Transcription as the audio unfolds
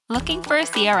Looking for a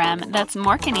CRM that's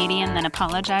more Canadian than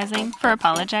apologizing for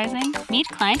apologizing? Meet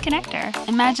Client Connector.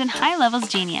 Imagine high levels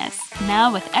genius,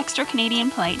 now with extra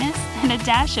Canadian politeness and a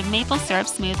dash of maple syrup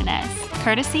smoothness.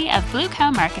 Courtesy of Blue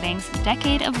Cow Marketing's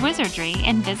decade of wizardry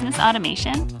in business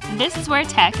automation, this is where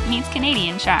tech meets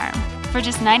Canadian charm. For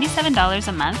just $97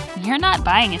 a month, you're not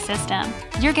buying a system.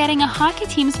 You're getting a hockey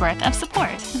team's worth of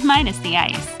support, minus the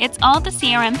ice. It's all the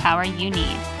CRM power you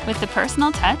need, with the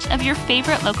personal touch of your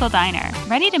favorite local diner.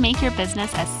 Ready to make your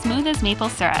business as smooth as maple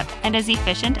syrup and as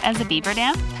efficient as a beaver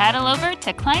dam? Paddle over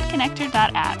to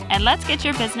clientconnector.app and let's get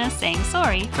your business saying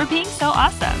sorry for being so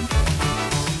awesome.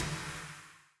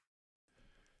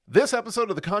 This episode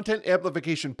of the Content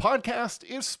Amplification Podcast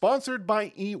is sponsored by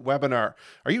eWebinar.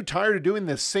 Are you tired of doing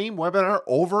the same webinar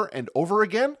over and over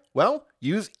again? Well,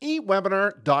 use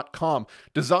ewebinar.com.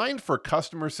 Designed for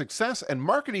customer success and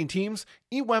marketing teams,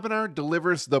 eWebinar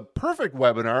delivers the perfect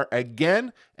webinar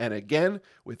again and again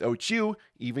without you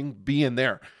even being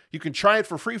there. You can try it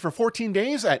for free for 14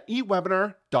 days at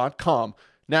ewebinar.com.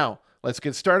 Now, let's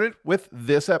get started with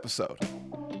this episode.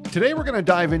 Today, we're going to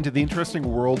dive into the interesting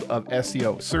world of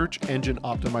SEO, search engine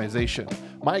optimization.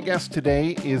 My guest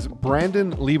today is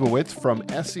Brandon Leibowitz from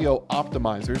SEO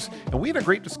Optimizers, and we had a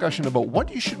great discussion about what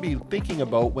you should be thinking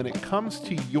about when it comes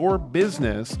to your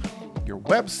business, your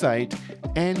website,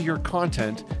 and your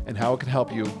content, and how it can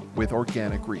help you with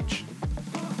organic reach.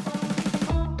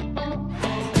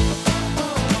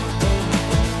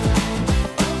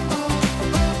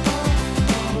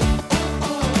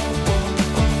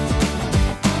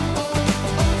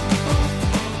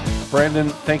 Brandon,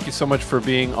 thank you so much for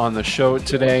being on the show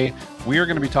today. We are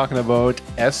going to be talking about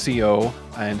SEO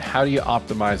and how do you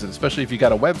optimize it, especially if you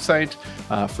got a website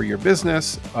for your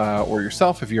business or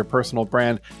yourself, if you're a personal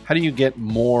brand. How do you get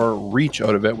more reach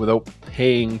out of it without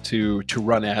paying to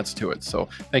run ads to it? So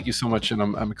thank you so much, and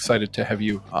I'm excited to have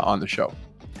you on the show.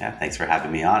 Yeah, thanks for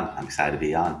having me on. I'm excited to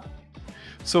be on.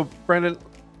 So Brandon,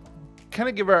 kind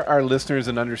of give our listeners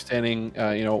an understanding,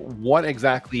 what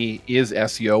exactly is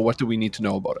SEO? What do we need to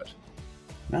know about it?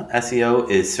 Well, SEO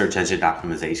is search engine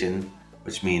optimization,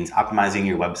 which means optimizing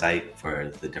your website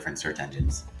for the different search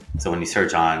engines. So when you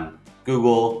search on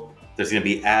Google, there's going to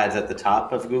be ads at the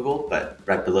top of Google, but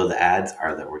right below the ads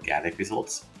are the organic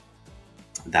results.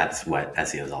 That's what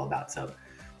SEO is all about. So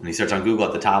when you search on Google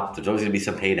at the top, there's always going to be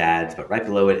some paid ads, but right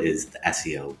below it is the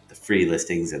SEO, the free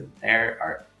listings, and there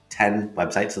are 10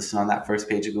 websites listed on that first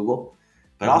page of Google.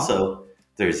 But also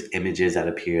there's images that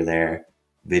appear there,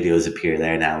 videos appear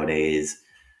there nowadays.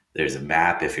 There's a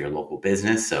map if you're a local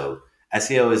business. So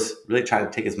SEO is really trying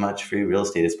to take as much free real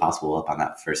estate as possible up on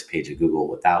that first page of Google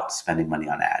without spending money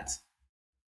on ads.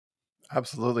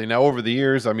 Absolutely. Now, over the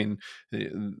years, I mean,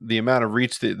 the amount of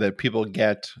reach that people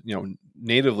get,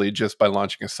 natively just by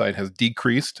launching a site has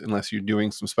decreased unless you're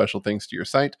doing some special things to your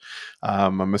site.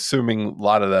 I'm assuming a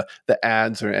lot of the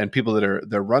ads and people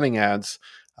they're running ads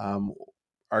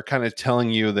are kind of telling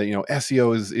you that,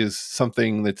 SEO is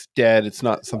something that's dead. It's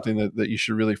not something that you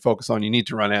should really focus on. You need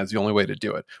to run ads the only way to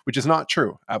do it, which is not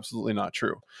true. Absolutely not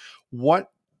true. What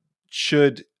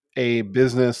should a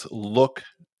business look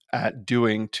at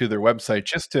doing to their website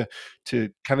just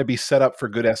to kind of be set up for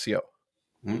good SEO?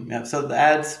 Yeah, so the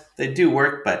ads, they do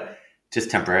work, but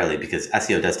just temporarily, because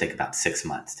SEO does take about 6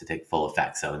 months to take full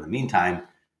effect. So in the meantime,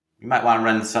 you might want to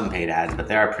run some paid ads, but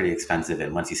they are pretty expensive.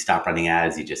 And once you stop running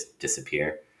ads, you just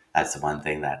disappear. That's the one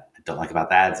thing that I don't like about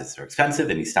the ads. It's they're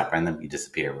expensive and you stop running them, you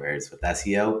disappear. Whereas with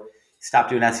SEO, you stop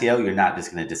doing SEO, you're not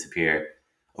just going to disappear.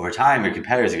 Over time, your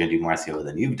competitors are going to do more SEO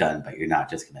than you've done, but you're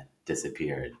not just going to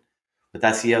disappear. With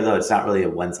SEO, though, it's not really a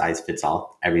one size fits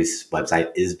all. Every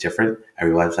website is different.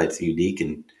 Every website's unique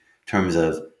in terms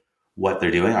of what they're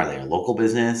doing. Are they a local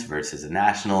business versus a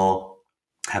national?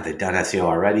 Have they done SEO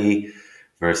already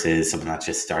versus someone that's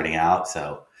just starting out?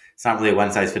 So it's not really a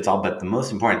one size fits all, but the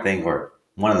most important thing, or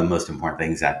one of the most important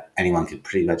things that anyone could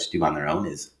pretty much do on their own,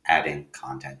 is adding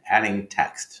content, adding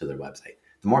text to their website.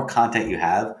 The more content you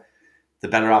have, the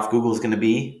better off Google is going to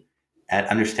be at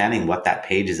understanding what that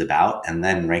page is about and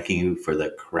then ranking you for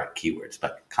the correct keywords.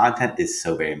 But content is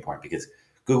so very important because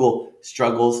Google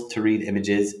struggles to read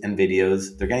images and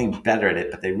videos. They're getting better at it,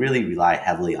 but they really rely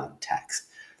heavily on text.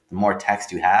 The more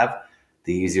text you have,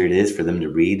 the easier it is for them to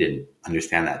read and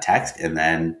understand that text and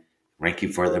then rank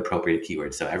you for the appropriate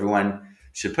keywords. So everyone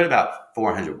should put about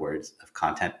 400 words of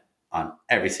content on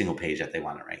every single page that they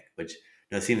want to rank, which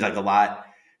seems like a lot.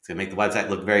 It's going to make the website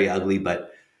look very ugly,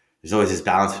 but there's always this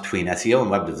balance between SEO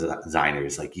and web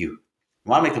designers. Like you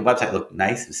want to make the website look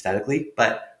nice aesthetically,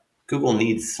 but Google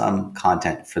needs some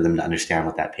content for them to understand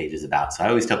what that page is about. So I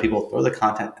always tell people, throw the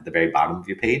content at the very bottom of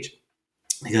your page,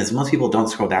 because most people don't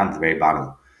scroll down to the very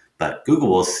bottom. but Google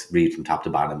will read from top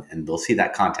to bottom and they'll see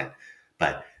that content.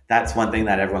 But that's one thing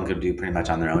that everyone could do pretty much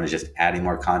on their own, is just adding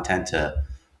more content to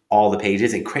all the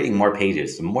pages and creating more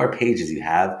pages. The more pages you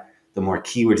have, the more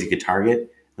keywords you could target,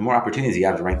 the more opportunities you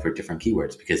have to rank for different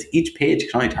keywords, because each page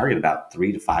can only target about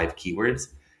 3 to 5 keywords.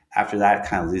 After that, it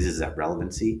kind of loses that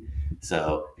relevancy.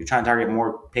 So if you're trying to target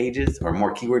more pages or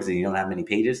more keywords and you don't have many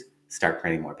pages, start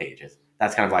creating more pages.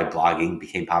 That's kind of why blogging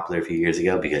became popular a few years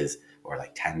ago, or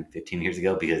like 10, 15 years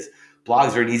ago, because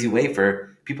blogs are an easy way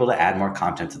for people to add more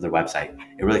content to their website.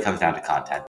 It really comes down to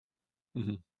content.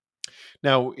 Mhm.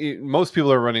 Now, most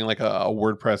people are running like a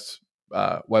WordPress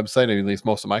website. I mean, at least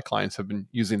most of my clients have been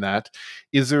using that.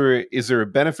 Is there a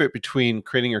benefit between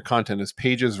creating your content as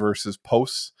pages versus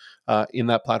posts in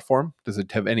that platform? Does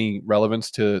it have any relevance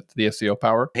to the SEO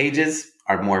power? Pages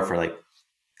are more for like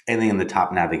anything in the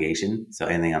top navigation. So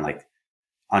anything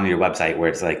on your website where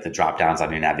it's like the drop downs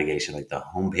on your navigation, like the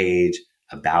homepage,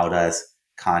 about us,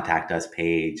 contact us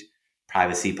page,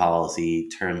 privacy policy,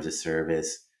 terms of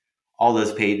service, all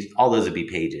those would be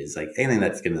pages. Like anything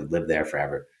that's going to live there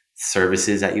forever.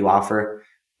 Services that you offer,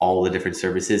 all the different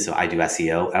services. So I do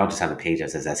SEO. I don't just have a page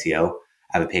that says SEO.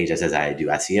 I have a page that says I do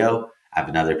SEO. I have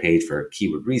another page for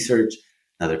keyword research,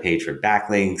 another page for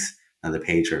backlinks, another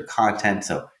page for content.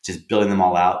 So just building them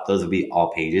all out, those would be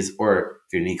all pages. Or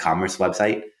if you're an e-commerce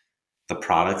website, the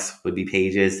products would be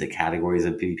pages, the categories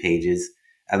would be pages,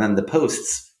 and then the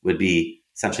posts would be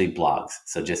essentially blogs.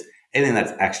 So just anything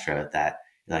that's extra that,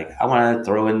 like, I want to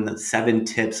throw in 7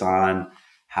 tips on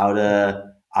how to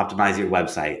optimize your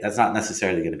website. That's not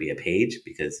necessarily going to be a page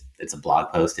because it's a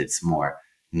blog post. It's more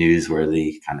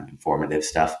newsworthy, kind of informative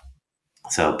stuff.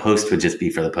 So post would just be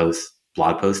for the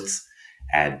blog posts,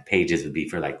 and pages would be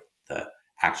for like the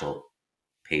actual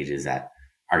pages that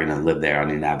are going to live there on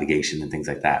your navigation and things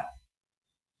like that.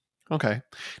 Okay.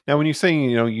 Now, when you're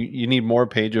saying, you need more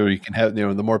pages, or you can have,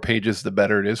 the more pages, the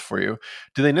better it is for you.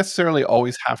 Do they necessarily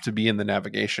always have to be in the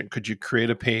navigation? Could you create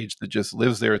a page that just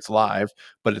lives there, it's live,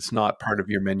 but it's not part of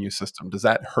your menu system? Does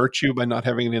that hurt you by not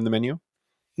having it in the menu?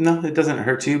 No, it doesn't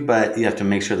hurt you, but you have to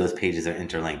make sure those pages are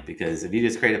interlinked, because if you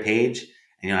just create a page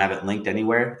and you don't have it linked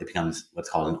anywhere, it becomes what's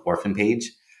called an orphan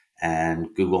page, and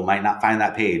Google might not find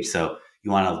that page. So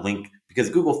you want to link, because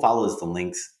Google follows the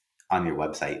links on your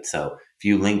website. So if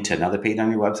you link to another page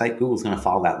on your website, Google's going to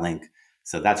follow that link.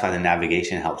 So that's why the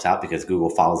navigation helps out, because Google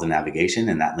follows the navigation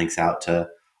and that links out to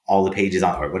all the pages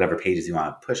on, or whatever pages you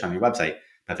want to push on your website.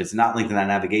 But if it's not linked in that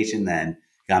navigation, then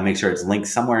you got to make sure it's linked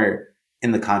somewhere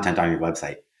in the content on your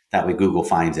website. That way Google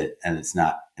finds it and it's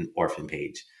not an orphan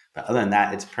page. But other than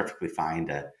that, it's perfectly fine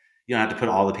you don't have to put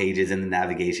all the pages in the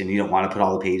navigation. You don't want to put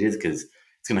all the pages because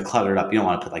it's going to clutter it up. You don't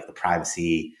want to put like the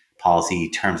privacy policy,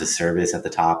 terms of service at the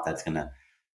top.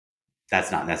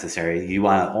 That's not necessary. You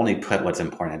want to only put what's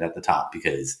important at the top,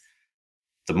 because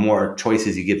the more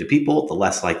choices you give to people, the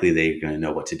less likely they're going to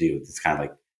know what to do. It's kind of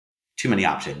like too many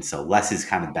options. So less is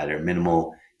kind of better.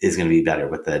 Minimal is going to be better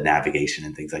with the navigation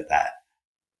and things like that.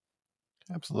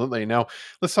 Absolutely. Now,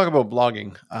 let's talk about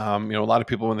blogging. A lot of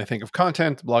people, when they think of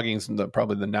content, blogging is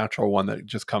probably the natural one that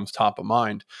just comes top of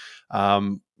mind.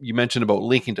 You mentioned about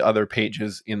linking to other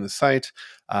pages in the site.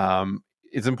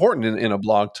 It's important in a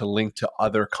blog to link to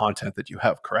other content that you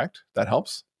have, correct? That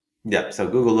helps? Yeah. So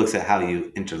Google looks at how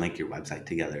you interlink your website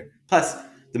together. Plus,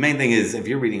 the main thing is, if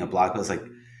you're reading a blog post, like if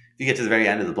you get to the very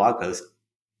end of the blog post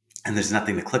and there's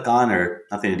nothing to click on or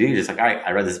nothing to do, you're just like, all right,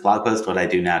 I read this blog post. What do I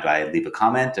do now? Do I leave a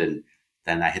comment and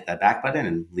then I hit that back button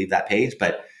and leave that page?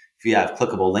 But if you have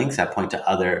clickable links that point to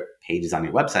other pages on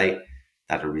your website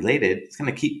that are related, it's going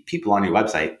to keep people on your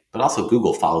website, but also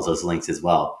Google follows those links as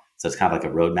well. So it's kind of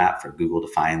like a roadmap for Google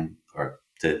to find or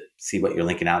to see what you're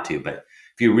linking out to. But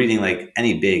if you're reading like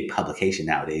any big publication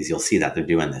nowadays, you'll see that they're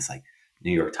doing this, like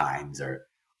New York Times or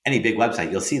any big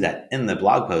website. You'll see that in the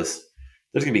blog post,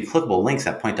 there's going to be clickable links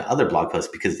that point to other blog posts,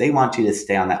 because they want you to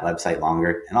stay on that website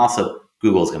longer. And also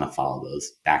Google's going to follow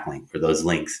those backlinks or those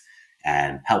links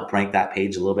and help rank that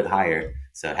page a little bit higher.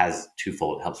 So it has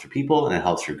twofold. It helps for people and it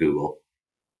helps for Google.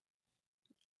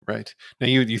 Right. Now,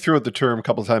 you threw out the term a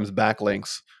couple of times,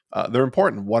 backlinks. They're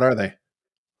important. What are they?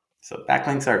 So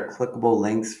backlinks are clickable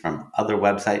links from other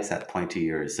websites that point to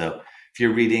yours. So if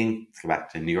you're reading, let's go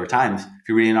back to the New York Times. If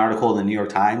you're reading an article in the New York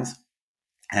Times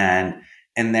and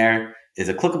in there is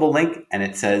a clickable link and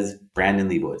it says Brandon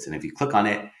Leibowitz, and if you click on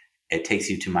it, it takes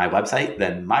you to my website,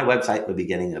 then my website would be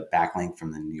getting a backlink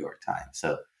from the New York Times.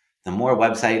 So the more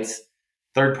websites,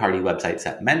 third-party websites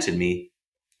that mention me,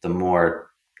 the more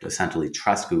essentially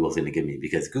trust Google's going to give me,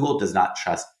 because Google does not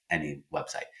trust any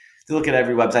website. They look at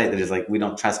every website that is like, we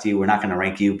don't trust you, we're not going to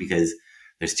rank you, because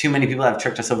there's too many people that have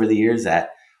tricked us over the years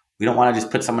that We don't want to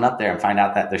just put someone up there and find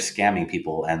out that they're scamming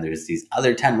people. And there's these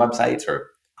other 10 websites or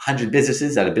 100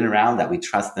 businesses that have been around that we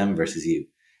trust them versus you.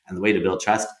 And the way to build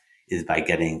trust is by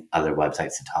getting other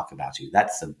websites to talk about you.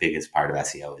 That's the biggest part of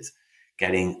SEO, is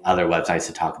getting other websites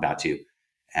to talk about you.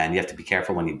 And you have to be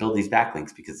careful when you build these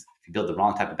backlinks, because if you build the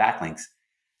wrong type of backlinks,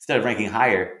 instead of ranking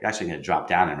higher, you're actually going to drop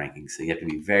down in rankings. So you have to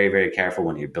be very, very careful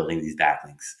when you're building these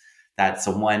backlinks. That's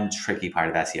the one tricky part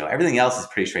of SEO. Everything else is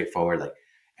pretty straightforward, like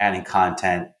adding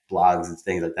content, blogs, and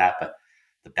things like that. But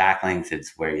the backlinks,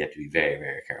 it's where you have to be very,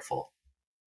 very careful.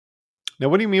 Now,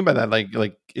 what do you mean by that?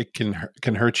 Like it can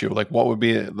hurt you? Like, what would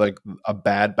be like a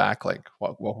bad backlink?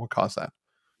 What would cause that?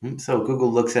 So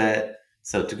Google looks at,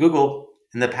 so to Google,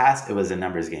 in the past, it was a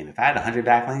numbers game. If I had 100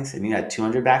 backlinks and you had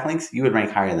 200 backlinks, you would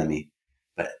rank higher than me.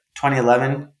 But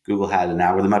 2011, Google had an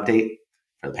algorithm update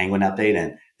for the Penguin update,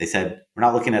 and they said, we're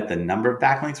not looking at the number of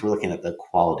backlinks, we're looking at the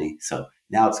quality. So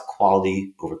now it's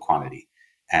quality over quantity.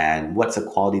 And what's a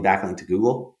quality backlink to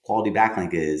Google? Quality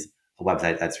backlink is a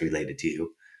website that's related to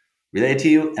you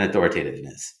and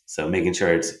authoritativeness. So making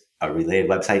sure it's a related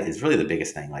website is really the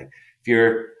biggest thing. Like if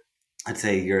you're, let's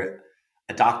say you're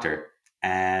a doctor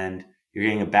and you're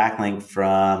getting a backlink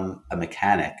from a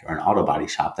mechanic or an auto body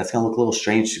shop, that's going to look a little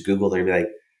strange to Google. They're going to be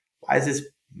like, why is this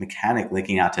mechanic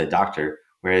linking out to a doctor?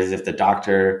 Whereas if the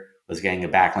doctor was getting a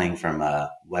backlink from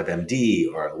a WebMD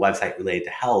or a website related to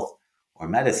health or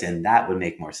medicine, that would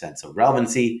make more sense. So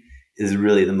relevancy is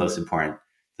really the most important.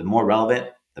 The more relevant,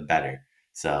 the better.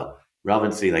 So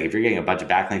relevancy, like if you're getting a bunch of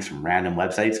backlinks from random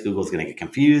websites, Google's going to get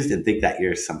confused and think that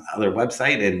you're some other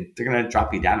website, and they're going to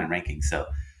drop you down in rankings. So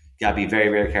you got to be very,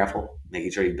 very careful,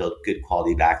 making sure you build good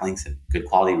quality backlinks. And good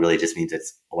quality really just means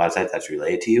it's a website that's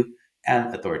related to you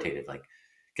and authoritative. Like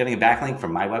getting a backlink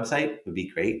from my website would be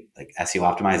great. Like SEO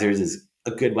Optimizers is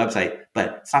a good website,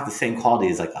 but it's not the same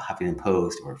quality as like a Huffington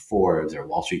Post or Forbes or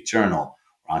Wall Street Journal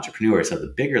or Entrepreneur. So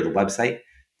the bigger the website,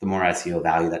 the more SEO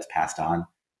value that's passed on.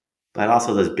 But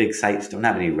also those big sites don't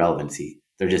have any relevancy.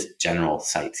 They're just general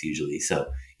sites usually.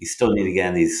 So you still need to get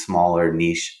in these smaller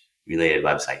niche related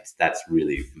websites. That's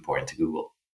really important to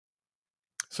Google.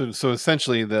 So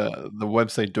essentially, the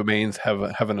website domains have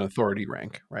an authority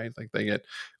rank, right? Like they get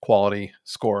quality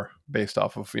score based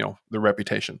off of their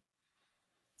reputation.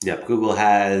 Yep. Google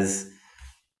has,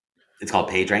 it's called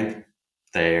PageRank.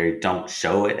 They don't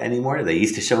show it anymore. They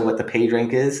used to show what the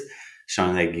PageRank is,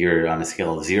 showing like you're on a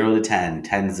scale of 0 to 10.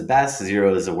 10 is the best,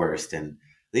 0 is the worst. And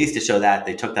they used to show that.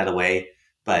 They took that away.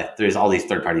 But there's all these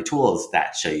third-party tools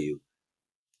that show you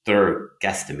their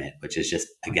guesstimate, which is just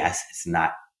a guess. It's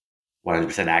not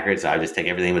 100% accurate. So I just take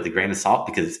everything with a grain of salt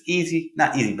because it's easy.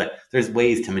 Not easy, but there's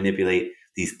ways to manipulate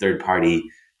these third-party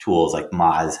tools. Like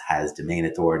Moz has domain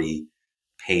authority,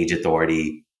 page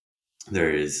authority.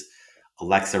 There's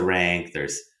Alexa Rank.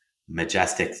 There's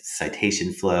Majestic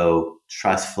Citation Flow,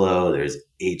 Trust Flow. There's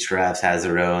Ahrefs has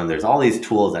their own. There's all these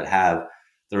tools that have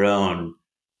their own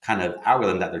kind of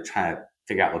algorithm that they're trying to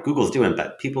figure out what Google's doing,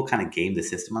 but people kind of game the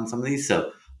system on some of these.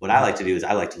 So what I like to do is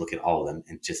I like to look at all of them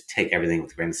and just take everything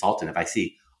with a grain of salt. And if I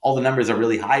see all the numbers are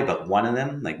really high, but one of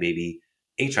them, like maybe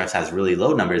Ahrefs has really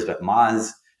low numbers, but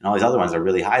Moz and all these other ones are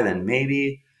really high, then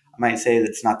maybe I might say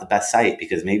that's not the best site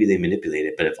because maybe they manipulate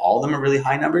it. But if all of them are really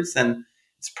high numbers, then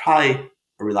it's probably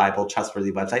a reliable,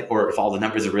 trustworthy website. Or if all the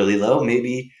numbers are really low,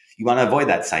 maybe you want to avoid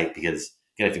that site because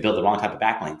again, if you build the wrong type of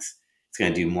backlinks, it's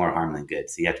going to do more harm than good.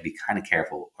 So you have to be kind of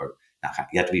careful, or not kind of,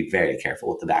 you have to be very careful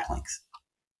with the backlinks.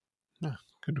 Yeah,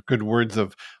 good words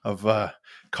of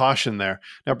caution there.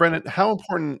 Now, Brendan, how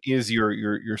important is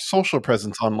your social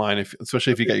presence online,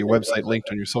 especially if you got your website linked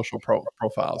on your social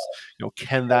profiles?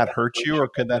 Can that hurt you or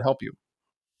can that help you?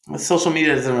 Well, social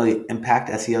media doesn't really impact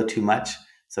SEO too much.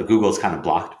 So Google's kind of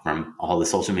blocked from all the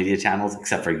social media channels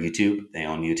except for YouTube. They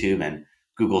own YouTube, and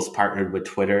Google's partnered with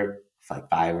Twitter like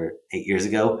 5 or 8 years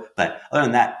ago. But other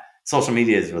than that, social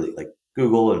media is really like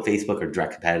Google and Facebook are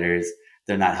direct competitors.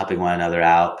 They're not helping one another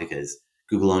out because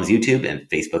Google owns YouTube and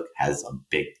Facebook has a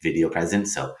big video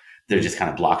presence. So they're just kind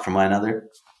of blocked from one another.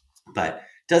 But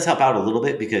it does help out a little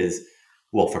bit because,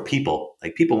 well, for people,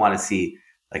 like people want to see,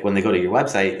 like when they go to your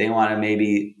website, they want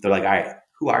to they're like, all right,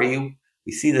 who are you?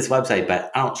 We see this website,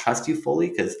 but I don't trust you fully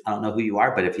because I don't know who you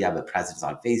are. But if you have a presence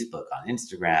on Facebook, on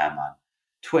Instagram, on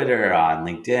Twitter, on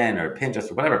LinkedIn or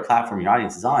Pinterest or whatever platform your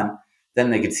audience is on, then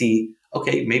they could see,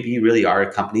 okay, maybe you really are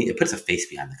a company. It puts a face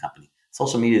behind the company.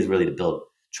 Social media is really to build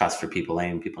trust for people,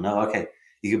 letting people know, okay,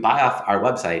 you can buy off our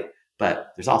website,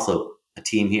 but there's also a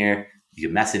team here. You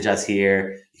can message us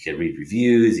here. You can read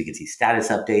reviews. You can see status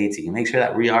updates. You can make sure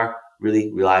that we are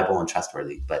really reliable and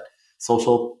trustworthy. But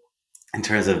social, in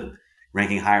terms of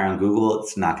ranking higher on Google,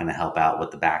 it's not going to help out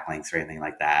with the backlinks or anything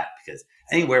like that because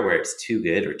Anywhere where it's too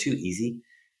good or too easy,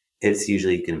 it's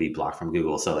usually going to be blocked from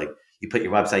Google. So like you put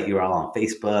your website URL on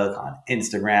Facebook, on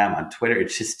Instagram, on Twitter,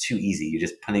 it's just too easy. You're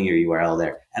just putting your URL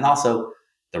there. And also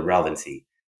the relevancy.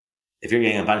 If you're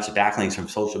getting a bunch of backlinks from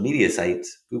social media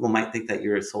sites, Google might think that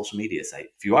you're a social media site.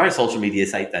 If you are a social media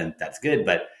site, then that's good.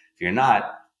 But if you're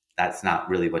not, that's not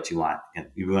really what you want.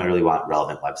 You really want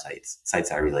relevant websites, sites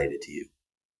that are related to you.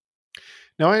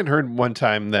 Now, I had heard one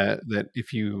time that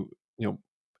if you know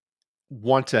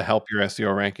want to help your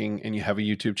SEO ranking and you have a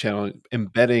YouTube channel,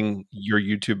 embedding your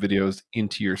YouTube videos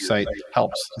into your site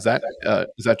helps. Is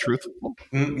that truthful?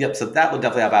 Yep. So that will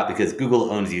definitely help out because Google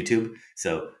owns YouTube.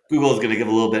 So Google is going to give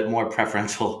a little bit more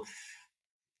preferential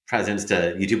presence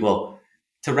to YouTube. Well,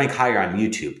 to rank higher on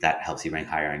YouTube, that helps you rank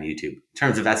higher on YouTube. In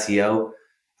terms of SEO,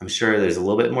 I'm sure there's a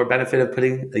little bit more benefit of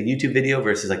putting a YouTube video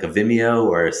versus like a Vimeo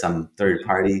or some third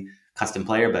party custom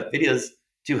player. But videos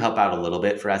do help out a little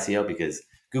bit for SEO because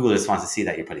Google just wants to see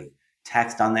that you're putting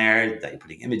text on there, that you're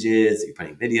putting images, that you're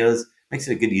putting videos. Makes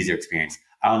it a good user experience.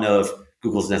 I don't know if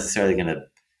Google's necessarily going to,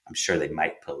 I'm sure they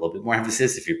might put a little bit more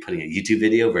emphasis if you're putting a YouTube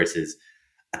video versus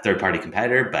a third party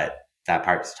competitor, but that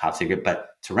part's top secret. But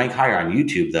to rank higher on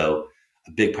YouTube, though,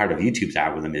 a big part of YouTube's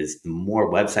algorithm is the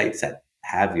more websites that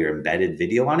have your embedded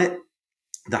video on it,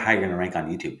 the higher you're going to rank on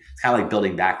YouTube. It's kind of like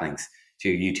building backlinks to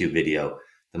your YouTube video.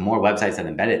 The more websites that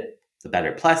embed it, the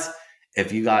better. Plus,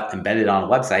 if you got embedded on a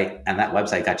website and that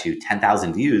website got you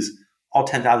 10,000 views, all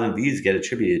 10,000 views get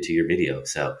attributed to your video.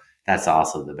 So that's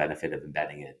also the benefit of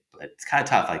embedding it. But it's kind of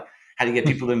tough. Like, how do you get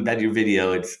people to embed your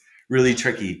video? It's really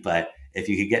tricky. But if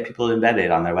you could get people to embed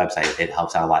it on their website, it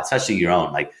helps out a lot, especially your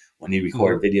own. Like when you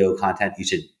record video content, you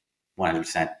should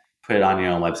 100% put it on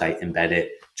your own website, embed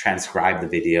it, transcribe the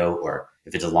video, or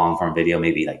if it's a long form video,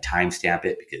 maybe like timestamp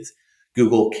it because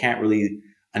Google can't really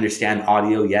understand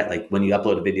audio yet. Like when you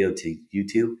upload a video to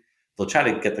YouTube, they'll try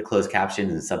to get the closed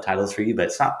captions and subtitles for you, but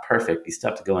it's not perfect. You still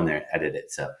have to go in there and edit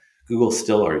it. So Google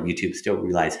still or YouTube still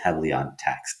relies heavily on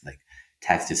text. Like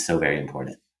text is so very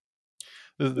important.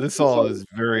 This all is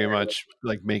very much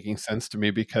like making sense to me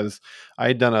because I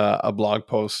had done a blog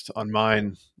post on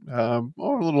mine a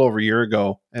little over a year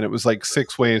ago, and it was like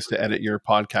 6 ways to edit your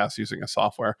podcast using a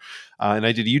software. And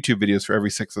I did YouTube videos for every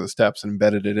 6 of the steps and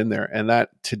embedded it in there. And that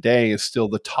today is still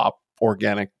the top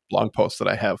organic blog post that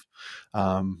I have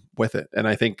with it. And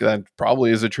I think that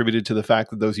probably is attributed to the fact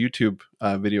that those YouTube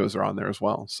videos are on there as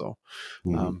well. So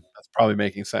that's probably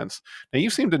making sense. Now,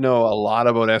 you seem to know a lot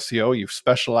about SEO. You've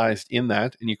specialized in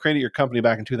that, and you created your company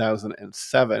back in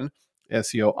 2007,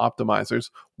 SEO Optimizers.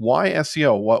 Why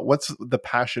SEO? What's the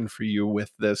passion for you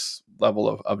with this level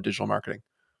of digital marketing?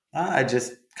 I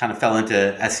just kind of fell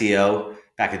into SEO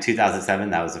back in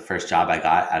 2007. That was the first job I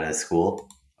got out of school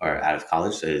or out of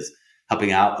college. So it was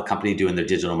helping out a company doing their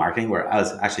digital marketing, where I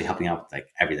was actually helping out with like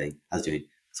everything. I was doing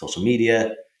social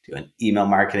media, doing email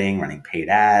marketing, running paid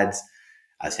ads.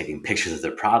 I was taking pictures of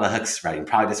their products, writing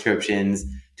product descriptions,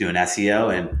 doing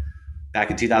SEO. And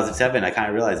back in 2007, I kind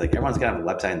of realized like everyone's going to have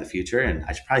a website in the future and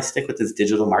I should probably stick with this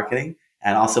digital marketing.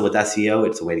 And also with SEO,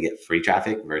 it's a way to get free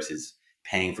traffic versus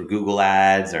paying for Google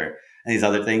ads or these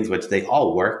other things, which they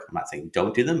all work. I'm not saying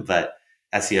don't do them, but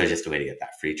SEO is just a way to get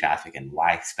that free traffic. And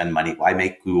why spend money? Why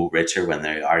make Google richer when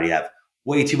they already have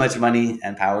way too much money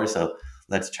and power? So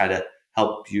let's try to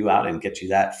help you out and get you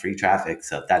that free traffic.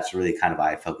 So that's really kind of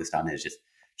why I focused on it, is just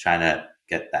trying to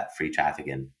get that free traffic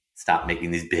and stop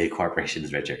making these big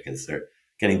corporations richer because they're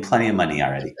getting plenty of money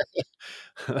already.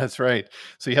 That's right.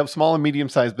 So you have small and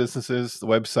medium-sized businesses, the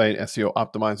website,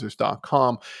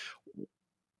 SEOoptimizers.com.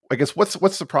 I guess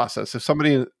what's the process? If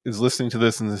somebody is listening to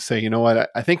this and they say, you know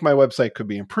what, I think my website could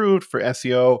be improved for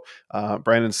SEO.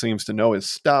 Brandon seems to know his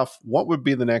stuff. What would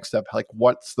be the next step? Like,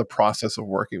 what's the process of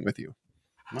working with you?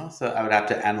 Well, so I would have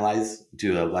to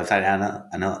do a website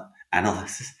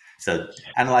analysis. So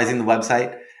analyzing the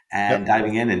website and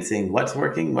diving in and seeing what's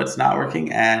working, what's not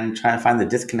working, and trying to find the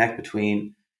disconnect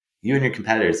between you and your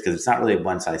competitors, because it's not really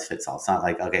one size fits all. It's not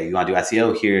like, okay, you want to do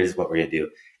SEO, here's what we're going to do.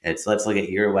 It's let's look at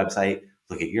your website,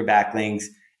 look at your backlinks,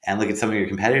 and look at some of your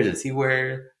competitors and see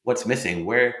what's missing,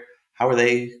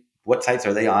 what sites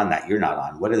are they on that you're not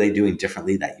on? What are they doing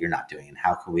differently that you're not doing? And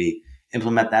how can we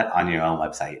implement that on your own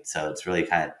website? So it's really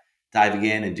kind of diving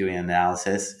in and doing an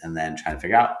analysis and then trying to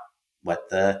figure out what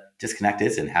the disconnect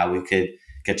is and how we could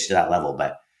get you to that level.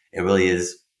 But it really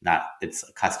is not, it's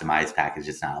a customized package.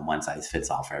 It's not a one size fits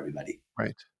all for everybody.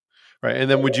 Right. Right. And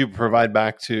then would you provide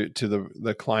back to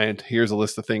the client, here's a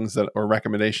list of things that or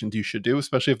recommendations you should do,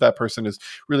 especially if that person is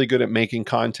really good at making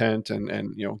content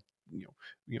and you know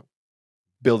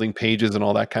building pages and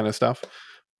all that kind of stuff?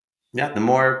 Yeah, the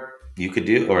more you could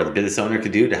do or the business owner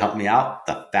could do to help me out,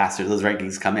 the faster those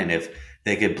rankings come in. If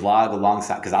they could blog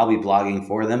alongside, because I'll be blogging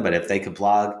for them, but if they could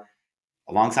blog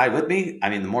alongside with me, I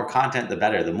mean, the more content, the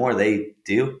better. The more they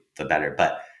do, the better.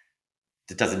 But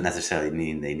it doesn't necessarily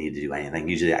mean they need to do anything.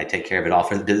 Usually I take care of it all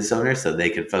for the business owner so they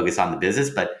can focus on the business.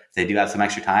 But if they do have some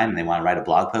extra time and they want to write a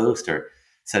blog post or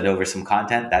send over some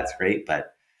content, that's great,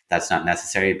 but that's not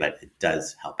necessary, but it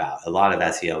does help out. A lot of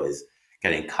SEO is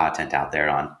getting content out there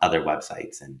on other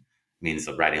websites, and means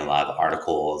writing a lot of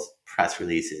articles, press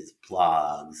releases,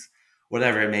 blogs,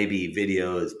 whatever it may be,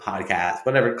 videos, podcasts,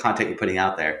 whatever content you're putting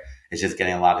out there. It's just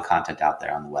getting a lot of content out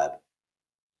there on the web.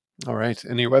 All right.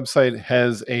 And your website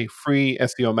has a free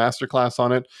SEO masterclass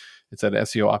on it. It's at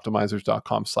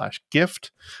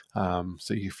seooptimizers.com/gift.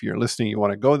 So if you're listening, you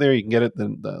want to go there, you can get it.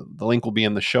 Then the link will be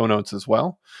in the show notes as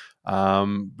well.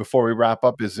 Before we wrap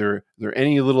up, is there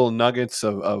any little nuggets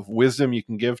of wisdom you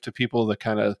can give to people that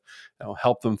kind of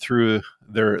help them through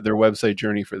their website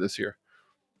journey for this year?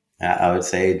 I would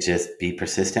say just be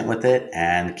persistent with it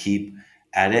and keep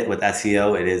at it. With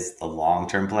SEO, it is the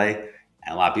long-term play.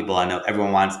 And a lot of people, I know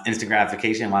everyone wants instant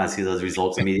gratification, want to see those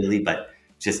results immediately, but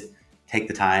just take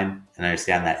the time and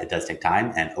understand that it does take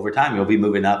time. And over time, you'll be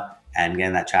moving up and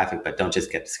getting that traffic, but don't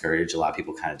just get discouraged. A lot of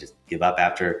people kind of just give up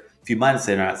after a few months.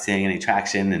 They're not seeing any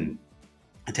traction, and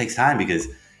it takes time because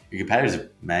your competitors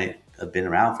might have been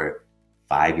around for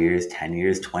 5 years, 10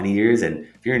 years, 20 years. And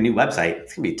if you're a new website,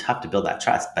 it's going to be tough to build that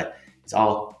trust, but it's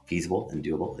all feasible and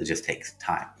doable. It just takes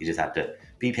time. You just have to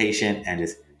be patient and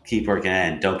just keep working it,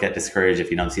 and don't get discouraged if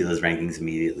you don't see those rankings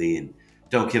immediately, and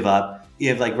don't give up. You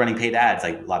have like running paid ads.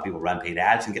 Like a lot of people run paid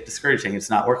ads and get discouraged saying it's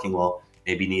not working. Well,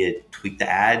 maybe you need to tweak the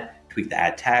ad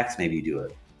text. Maybe you do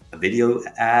a video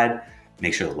ad,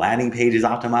 make sure the landing page is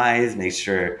optimized, make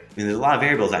sure, there's a lot of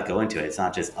variables that go into it. It's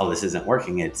not just, oh, this isn't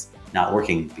working. It's not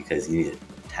working because you need to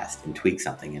test and tweak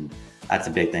something. And that's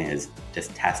a big thing, is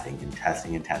just testing and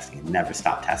testing and testing and never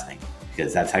stop testing,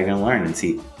 because that's how you're going to learn and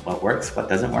see what works, what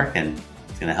doesn't work. And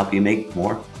it's going to help you make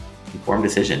more informed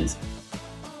decisions.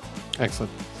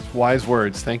 Excellent. Wise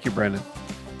words. Thank you, Brendan.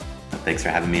 Thanks for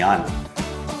having me on.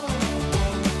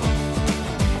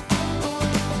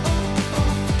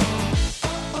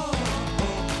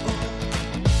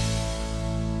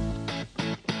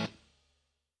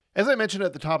 As I mentioned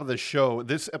at the top of the show,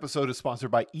 this episode is sponsored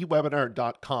by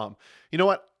ewebinar.com. You know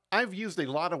what? I've used a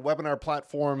lot of webinar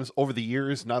platforms over the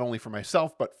years, not only for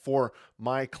myself, but for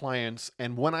my clients.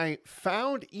 And when I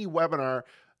found eWebinar,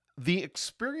 the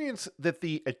experience that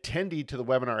the attendee to the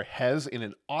webinar has in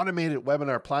an automated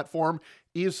webinar platform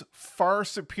is far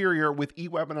superior with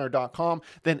ewebinar.com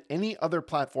than any other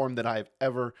platform that I've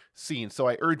ever seen. So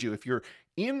I urge you, if you're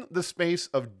in the space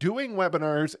of doing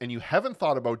webinars and you haven't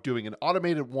thought about doing an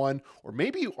automated one, or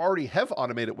maybe you already have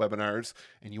automated webinars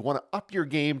and you want to up your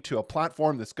game to a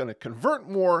platform that's going to convert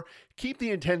more, keep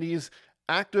the attendees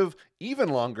active even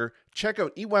longer, check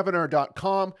out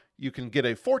ewebinar.com. You can get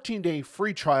a 14-day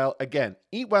free trial. Again,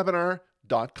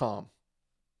 ewebinar.com.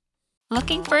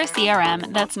 Looking for a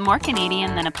CRM that's more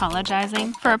Canadian than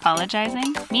apologizing for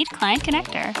apologizing? Meet Client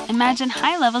Connector. Imagine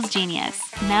high levels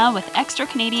genius, now with extra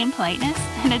Canadian politeness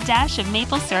and a dash of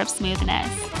maple syrup smoothness.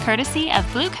 Courtesy of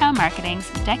Blue Cow Marketing's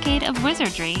decade of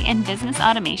wizardry in business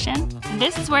automation,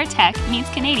 this is where tech meets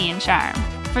Canadian charm.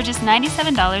 For just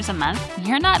 $97 a month,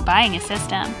 you're not buying a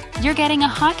system. You're getting a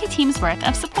hockey team's worth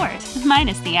of support,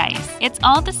 minus the ice. It's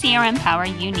all the CRM power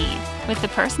you need, with the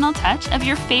personal touch of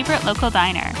your favorite local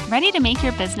diner, ready to make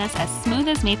your business as smooth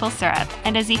as maple syrup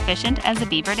and as efficient as a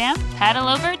beaver dam. Paddle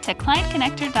over to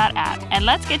clientconnector.app and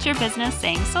let's get your business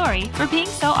saying sorry for being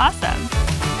so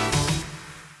awesome.